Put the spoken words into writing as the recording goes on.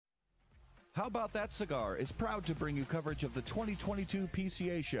How About That Cigar is proud to bring you coverage of the 2022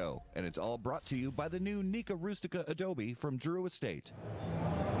 PCA show, and it's all brought to you by the new Nica Rustica Adobe from Drew Estate.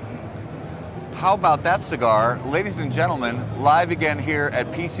 How About That Cigar, ladies and gentlemen, live again here at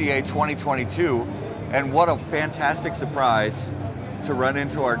PCA 2022, and what a fantastic surprise to run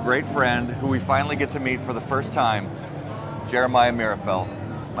into our great friend who we finally get to meet for the first time, Jeremiah Meerapfel.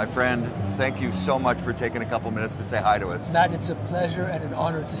 My friend, thank you so much for taking a couple minutes to say hi to us. Matt, it's a pleasure and an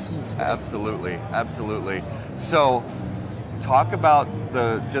honor to see you today. Absolutely, absolutely. So, talk about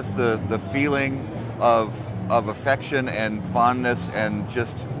the feeling of affection and fondness and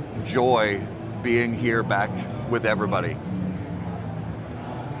just joy being here back with everybody.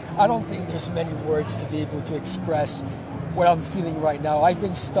 I don't think there's many words to be able to express what I'm feeling right now. I've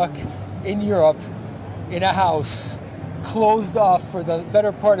been stuck in Europe in a house, closed off for the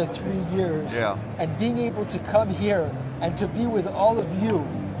better part of 3 years. Yeah. And being able to come here and to be with all of you,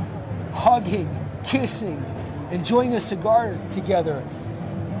 hugging, kissing, enjoying a cigar together,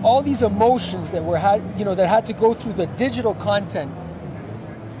 all these emotions that that had to go through the digital content.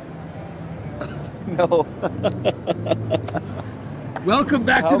 No. Welcome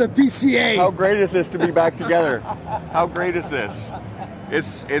back to the PCA. How great is this to be back together? How great is this?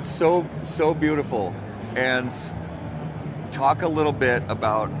 It's so beautiful. And talk a little bit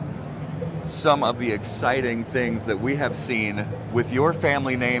about some of the exciting things that we have seen with your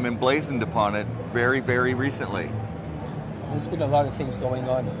family name emblazoned upon it very, very recently. There's been a lot of things going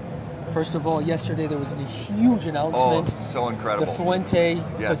on. First of all, yesterday there was a huge announcement. Oh, so incredible. The Fuente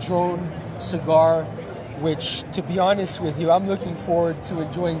Padron cigar, which, to be honest with you, I'm looking forward to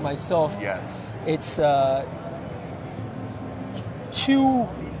enjoying myself. Yes. It's two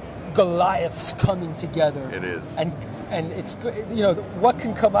Goliaths coming together. It is. And it's, what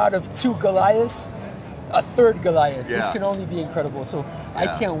can come out of two Goliaths? A third Goliath. Yeah. This can only be incredible. So yeah. I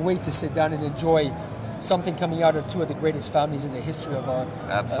can't wait to sit down and enjoy something coming out of two of the greatest families in the history of our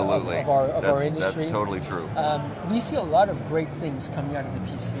absolutely of our industry. That's totally true. We see a lot of great things coming out of the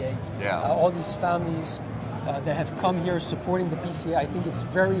PCA. Yeah. All these families that have come here supporting the PCA. I think it's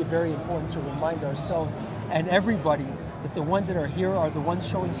very, very important to remind ourselves and everybody that the ones that are here are the ones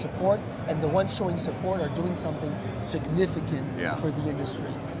showing support, and the ones showing support are doing something significant for the industry.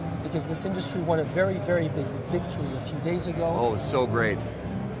 Because this industry won a very, very big victory a few days ago. Oh, so great.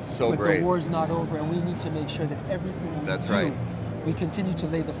 So great. The war's not over, and we need to make sure that everything we do, we continue to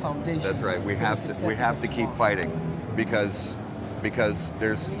lay the foundations. That's right. We have to keep fighting because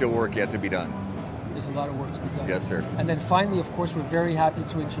there's still work yet to be done. There's a lot of work to be done. Yes, sir. And then finally, of course, we're very happy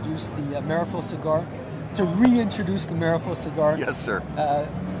to introduce the Meerapfel cigar, to reintroduce the Meerapfel cigar. Yes, sir.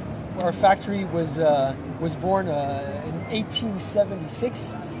 Our factory was born in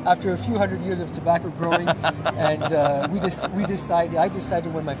 1876 after a few hundred years of tobacco growing, and I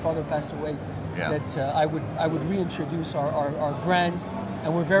decided when my father passed away that I would reintroduce our brand,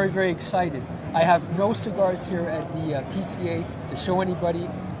 and we're very, very excited. I have no cigars here at the PCA to show anybody.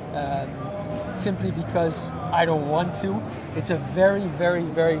 Simply because I don't want to. It's a very, very,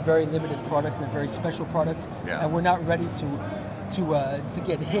 very, very limited product and a very special product, and we're not ready to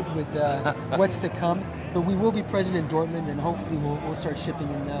get hit with what's to come. But we will be present in Dortmund, and hopefully we'll start shipping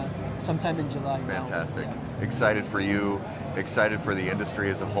in sometime in July. Fantastic. Now. Yeah. Excited for you. Excited for the industry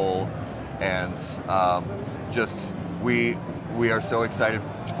as a whole, and we are so excited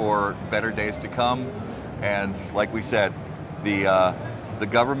for better days to come. And like we said, the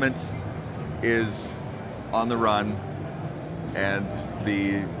government is on the run, and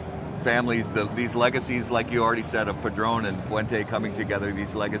the families, these legacies, like you already said, of Padron and Fuente coming together,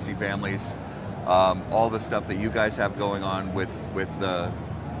 these legacy families, all the stuff that you guys have going on with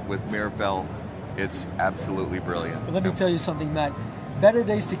Meerapfel, it's absolutely brilliant. But let me tell you something, Matt. Better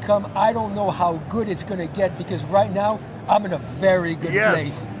days to come. I don't know how good it's going to get, because right now I'm in a very good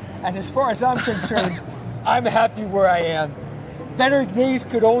place, and as far as I'm concerned, I'm happy where I am. Better days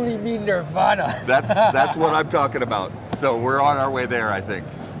could only mean nirvana. That's what I'm talking about. So we're on our way there, I think.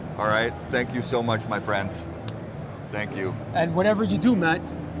 All right. Thank you so much, my friends. Thank you. And whatever you do, Matt,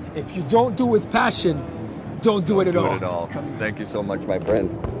 if you don't do it with passion, don't do it at all. Thank you so much, my friend.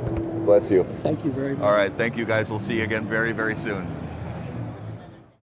 Bless you. Thank you very much. All right. Thank you, guys. We'll see you again very, very soon.